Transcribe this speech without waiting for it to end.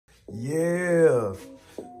Yeah,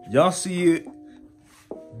 y'all see it.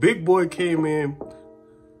 Big boy came in.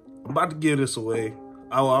 I'm about to give this away.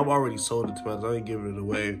 I've already sold it to myself. I ain't giving it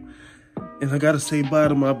away. And I gotta say bye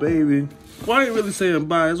to my baby. Well, I ain't really saying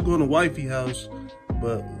bye. It's going to wifey house.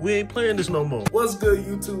 But we ain't playing this no more. What's good,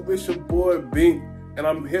 YouTube? It's your boy Bink, and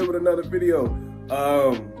I'm here with another video.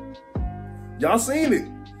 Y'all seen it.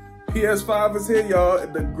 PS5 is here, y'all.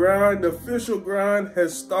 The grind, the official grind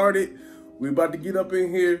has started. We about to get up in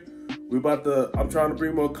here. I'm trying to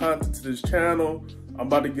bring more content to this channel. I'm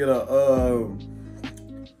about to get a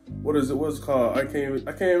what's it called? I can't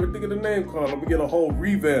even think of the name called. I'm gonna get a whole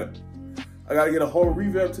revamp. I gotta get a whole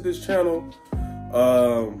revamp to this channel.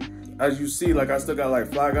 As you see, like I still got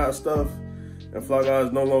like Fly Guy stuff, and Fly Guy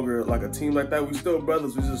is no longer like a team like that. We still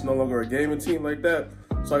brothers, we just no longer a gaming team like that.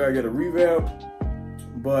 So I gotta get a revamp.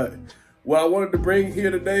 But what I wanted to bring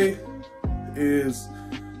here today is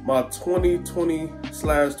my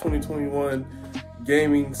 2020/2021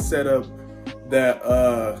 gaming setup that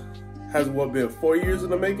has been 4 years in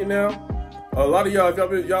the making now. A lot of y'all,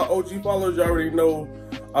 if y'all OG followers, y'all already know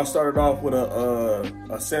I started off with a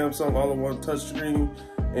Samsung all-in-one touchscreen,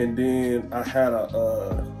 and then I had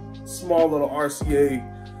a small little RCA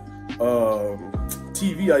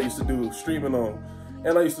TV I used to do streaming on,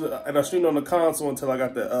 and I streamed on the console until I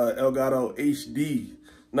got the Elgato HD,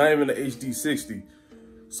 not even the HD60.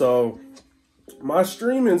 So my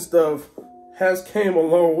streaming stuff has came a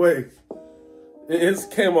long way. It's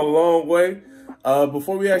came a long way.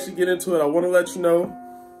 Before we actually get into it, I want to let you know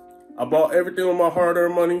I bought everything with my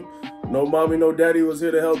hard-earned money. No mommy, no daddy was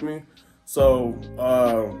here to help me. So,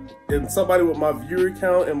 and somebody with my viewer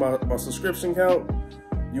count and my subscription count,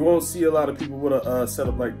 you won't see a lot of people with a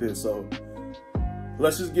setup like this. So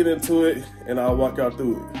let's just get into it, and I'll walk y'all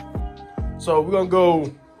through it. So we're gonna go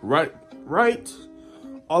right,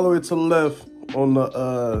 all the way to the left on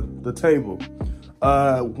the table.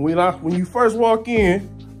 When you first walk in,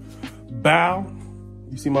 bow.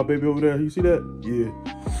 You see my baby over there? You see that? Yeah.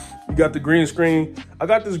 You got the green screen. I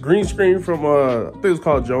got this green screen from I think it's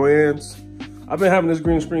called Joann's. I've been having this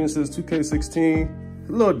green screen since 2K16.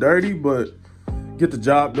 A little dirty, but get the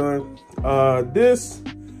job done. This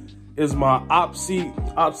is my op seat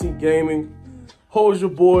gaming. Holds your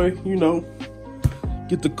boy, you know.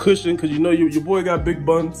 Get the cushion, cause you know your boy got big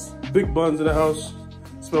buns in the house.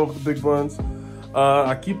 Smell with the big buns.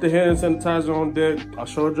 I keep the hand sanitizer on deck. I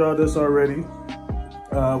showed y'all this already.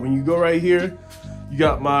 When you go right here, you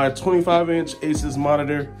got my 25-inch Asus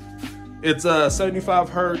monitor. It's 75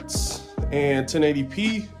 Hertz and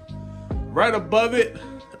 1080p. Right above it,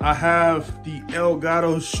 I have the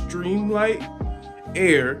Elgato Streamlight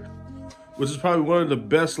Air, which is probably one of the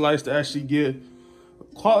best lights to actually get.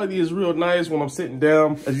 Quality is real nice when I'm sitting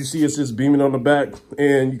down. As you see, it's just beaming on the back,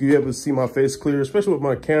 and you can be able to see my face clear, especially with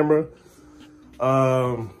my camera.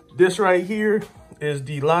 This right here is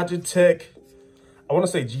the Logitech, I want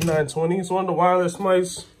to say G920. It's one of the wireless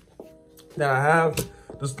mice that I have.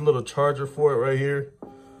 This is the little charger for it right here.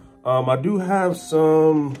 I do have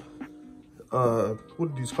some, what are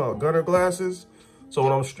these called? Gunner glasses. So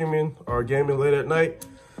when I'm streaming or gaming late at night,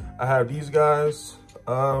 I have these guys.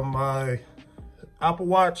 My Apple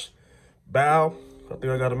Watch, bow. I think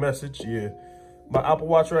I got a message, yeah. My Apple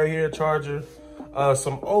Watch right here, charger.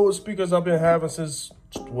 Some old speakers I've been having since,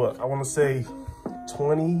 what, I want to say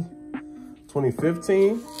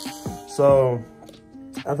 2015. So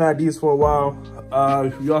I've had these for a while.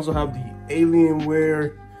 We also have the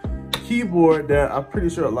Alienware keyboard that I'm pretty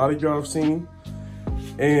sure a lot of y'all have seen.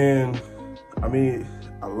 And I mean,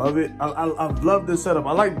 I love it. I love this setup.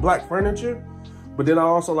 I like black furniture, but then I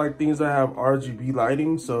also like things that have RGB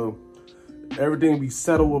lighting. So everything be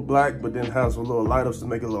settled with black, but then has a little light ups to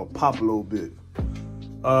make it a little pop a little bit.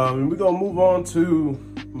 And we're gonna move on to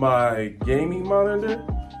my gaming monitor.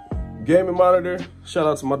 Shout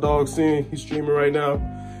out to my dog Sin, he's streaming right now.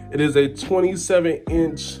 It is a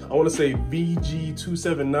 27-inch, I wanna say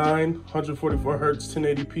VG279, 144 Hertz,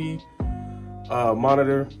 1080p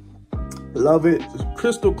monitor. Love it. It's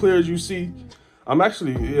crystal clear, as you see. I'm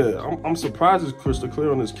surprised it's crystal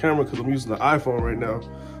clear on this camera because I'm using the iPhone right now.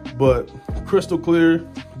 But crystal clear,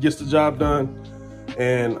 gets the job done,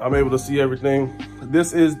 and I'm able to see everything.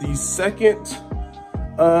 This is the second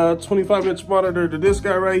 25-inch monitor to this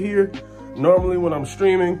guy right here. Normally when I'm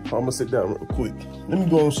streaming, I'm gonna sit down real quick. Let me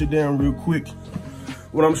go and sit down real quick.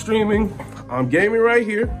 When I'm streaming, I'm gaming right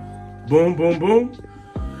here. Boom, boom, boom.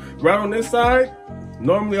 Right on this side,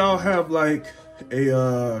 normally I'll have like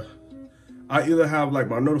I either have like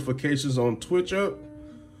my notifications on Twitch up,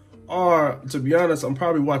 or to be honest, I'm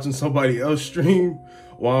probably watching somebody else stream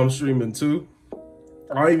while I'm streaming too.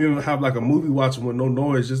 I even have like a movie watching with no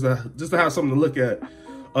noise, just to have something to look at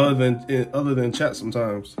other than chat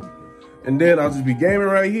sometimes. And then I'll just be gaming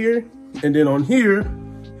right here. And then on here,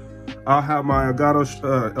 I'll have my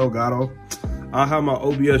Elgato. I'll have my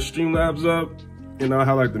OBS Streamlabs up, and I'll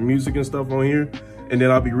have like the music and stuff on here. And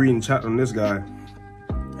then I'll be reading chat on this guy.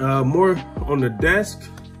 More on the desk,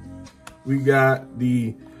 we got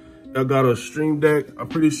the Elgato Stream Deck. I'm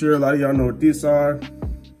pretty sure a lot of y'all know what these are.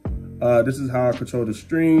 This is how I control the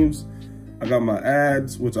streams. I got my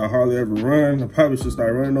ads, which I hardly ever run. I probably should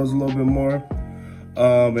start running those a little bit more.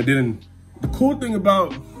 And then the cool thing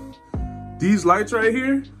about these lights right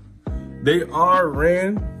here, they are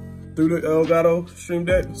ran through the Elgato Stream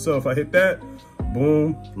Deck. So if I hit that,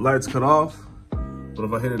 boom, lights cut off. But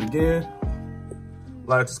if I hit it again,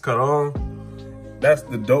 lights is cut on. That's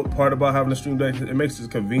the dope part about having a Stream Deck. It makes it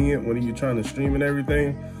convenient when you're trying to stream and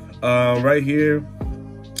everything. Right here,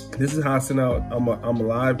 this is how I send out, I'm a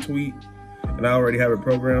live tweet, and I already have it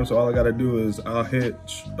programmed. So all I gotta do is I'll hit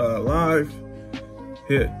live,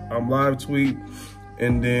 live tweet,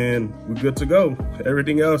 and then we're good to go.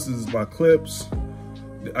 Everything else is my clips.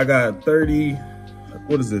 I got 30,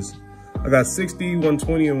 what is this? I got 60,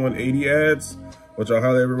 120, and 180 ads, which I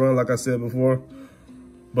hardly ever run, like I said before.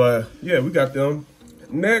 But yeah, we got them.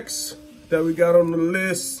 Next that we got on the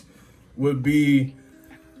list would be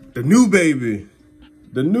the new baby.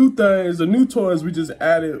 The new things, the new toys we just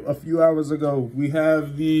added a few hours ago. We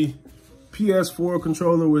have the PS4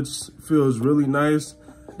 controller, which feels really nice.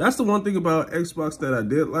 That's the one thing about Xbox that I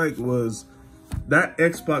did like, was that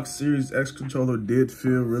Xbox Series X controller did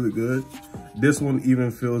feel really good. This one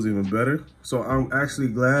even feels even better. So I'm actually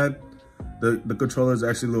glad the controller is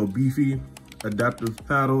actually a little beefy. Adaptive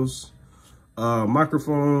paddles,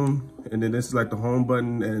 microphone, and then this is like the home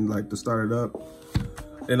button and like to start it up.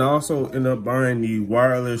 And I also ended up buying the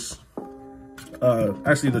wireless,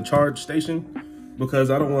 actually the charge station,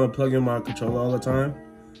 because I don't want to plug in my controller all the time.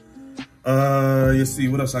 You see,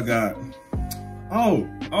 what else I got? Oh,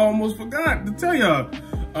 I almost forgot to tell y'all.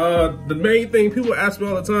 The main thing people ask me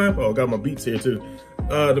all the time, oh, I got my Beats here too.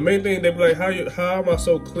 The main thing, they be like, how am I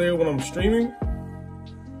so clear when I'm streaming?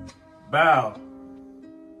 Bow.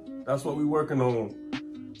 That's what we're working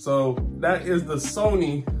on. So that is the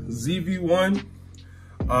Sony ZV-1.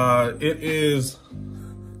 It is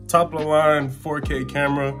top of the line 4K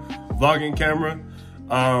camera, vlogging camera.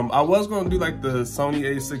 I was gonna do like the Sony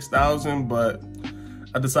a6000, but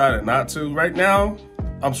I decided not to. Right now,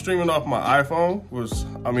 I'm streaming off my iPhone, which,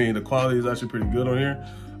 I mean, the quality is actually pretty good on here.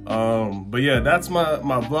 But yeah, that's my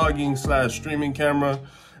vlogging / streaming camera.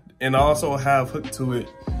 And I also have hooked to it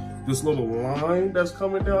this little line that's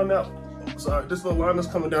coming down that, this little line that's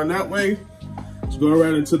coming down that way. Let's go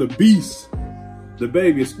right into the beast, the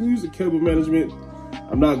baby. Excuse the cable management,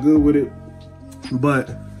 I'm not good with it.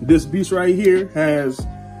 But this beast right here has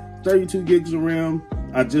 32 gigs of RAM.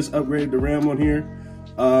 I just upgraded the RAM on here.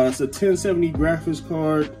 It's a 1070 graphics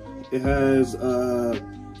card. It has 1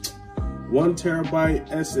 terabyte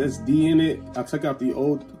SSD in it. I took out the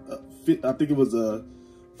old, I think it was a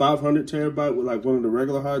 500 terabyte with like one of the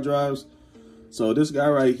regular hard drives. So this guy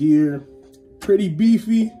right here, pretty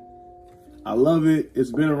beefy. I love it.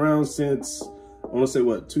 It's been around since, I want to say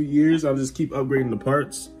what, 2 years. I'll just keep upgrading the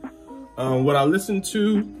parts. What I listen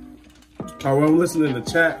to, or when I'm listening to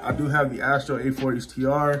chat, I do have the Astro A4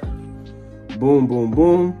 XTR. Boom, boom,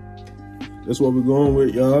 boom. That's what we're going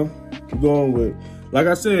with, y'all. We're going with, like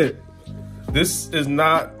I said, this is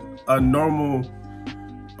not a normal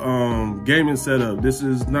gaming setup. This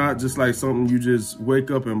is not just like something you just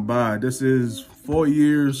wake up and buy. This is 4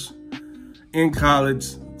 years in college,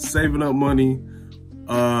 saving up money,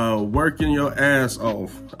 working your ass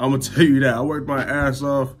off. I'm gonna tell you that. I worked my ass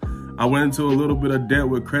off. I went into a little bit of debt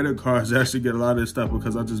with credit cards to actually get a lot of this stuff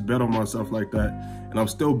because I just bet on myself like that. And I'm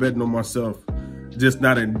still betting on myself, just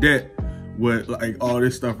not in debt with like all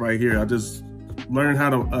this stuff right here. I just learned how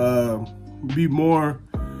to be more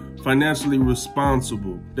financially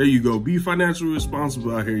responsible. There you go. Be financially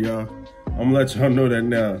responsible out here, y'all. I'm gonna let y'all know that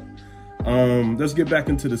now. Let's get back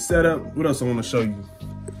into the setup. What else I want to show you?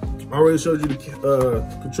 I already showed you the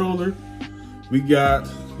controller. We got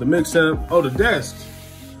the mix amp. Oh, the desk.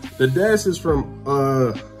 The desk is from,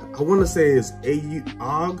 I want to say it's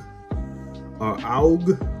AUG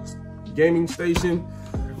gaming station.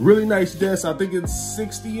 Really nice desk. I think it's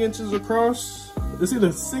 60 inches across. It's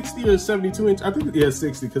either 60 or 72 inches. I think it's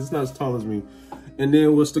 60 because it's not as tall as me. And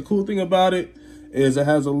then what's the cool thing about it is it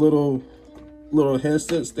has a little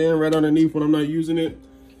headset stand right underneath when I'm not using it.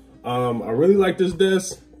 I really like this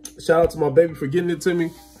desk. Shout out to my baby for getting it to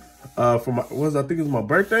me for my, I think it was my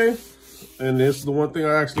birthday. And this is the one thing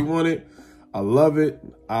I actually wanted. I love it.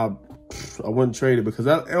 I wouldn't trade it because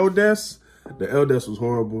that the L-Desk was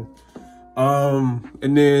horrible.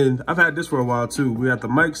 And then I've had this for a while too. We got the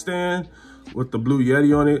mic stand with the Blue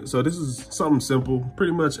Yeti on it. So this is something simple.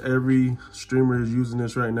 Pretty much every streamer is using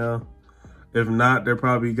this right now. If not, they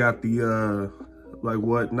probably got the like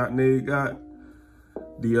what Not Nate got,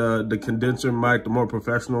 the condenser mic, the more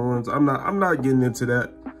professional ones. I'm not getting into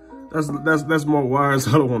that. That's more wires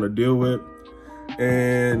I don't want to deal with.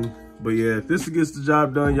 But yeah, if this gets the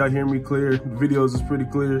job done, y'all hear me clear. The videos is pretty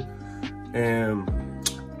clear, and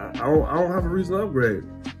I don't have a reason to upgrade.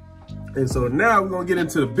 And so now we're gonna get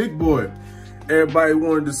into the big boy everybody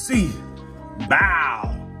wanted to see.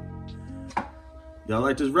 Bow. Y'all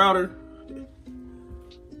like this router?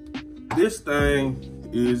 This thing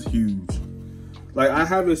is huge. Like, I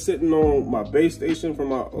have it sitting on my base station from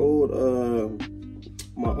my old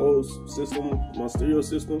system, my stereo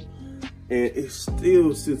system, and it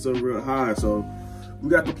still sits up real high. So we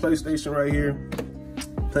got the PlayStation right here,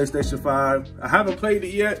 PlayStation 5. I haven't played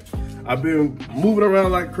it yet. I've been moving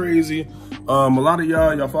around like crazy. A lot of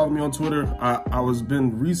y'all follow me on Twitter. I was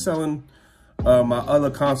been reselling my other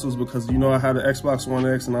consoles because, you know, I had an Xbox One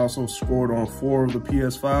X and I also scored on 4 of the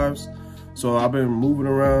PS5s. So I've been moving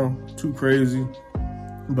around too crazy.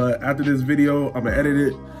 But after this video, I'm gonna edit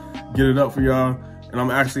it, get it up for y'all, and I'm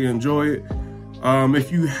actually enjoy it.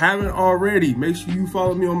 If you haven't already, make sure you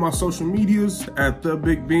follow me on my social medias at The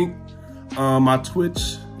Big Bink. My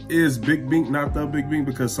Twitch is Big Bink, not The Big Bink,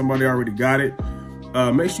 because somebody already got it.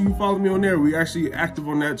 Make sure you follow me on there. We actually active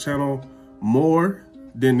on that channel more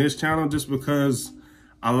than this channel just because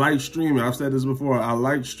I like streaming. I've said this before. I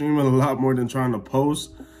like streaming a lot more than trying to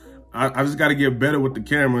post. I just got to get better with the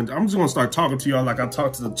camera. I'm just going to start talking to y'all like I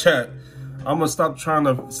talk to the chat. I'm going to stop trying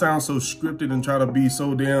to sound so scripted and try to be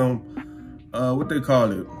so damn, what they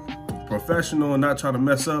call it, professional, and not try to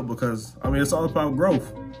mess up, because, I mean, it's all about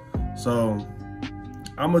growth. So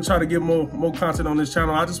I'm going to try to get more content on this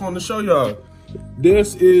channel. I just want to show y'all.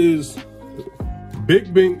 This is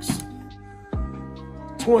Big Bink's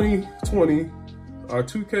 2020, our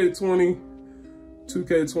 2K20,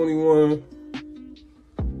 2K21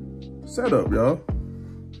 setup, y'all.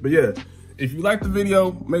 But yeah, if you like the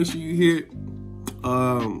video, make sure you hit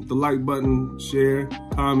the like button, share,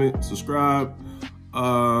 comment, subscribe.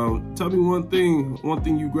 Tell me one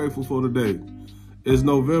thing you're grateful for today. It's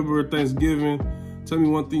November, Thanksgiving. Tell me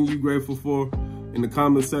one thing you're grateful for in the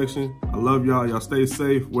comment section. I love y'all. Y'all stay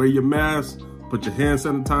safe. Wear your mask. Put your hand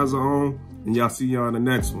sanitizer on. And y'all see y'all in the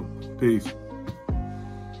next one. Peace.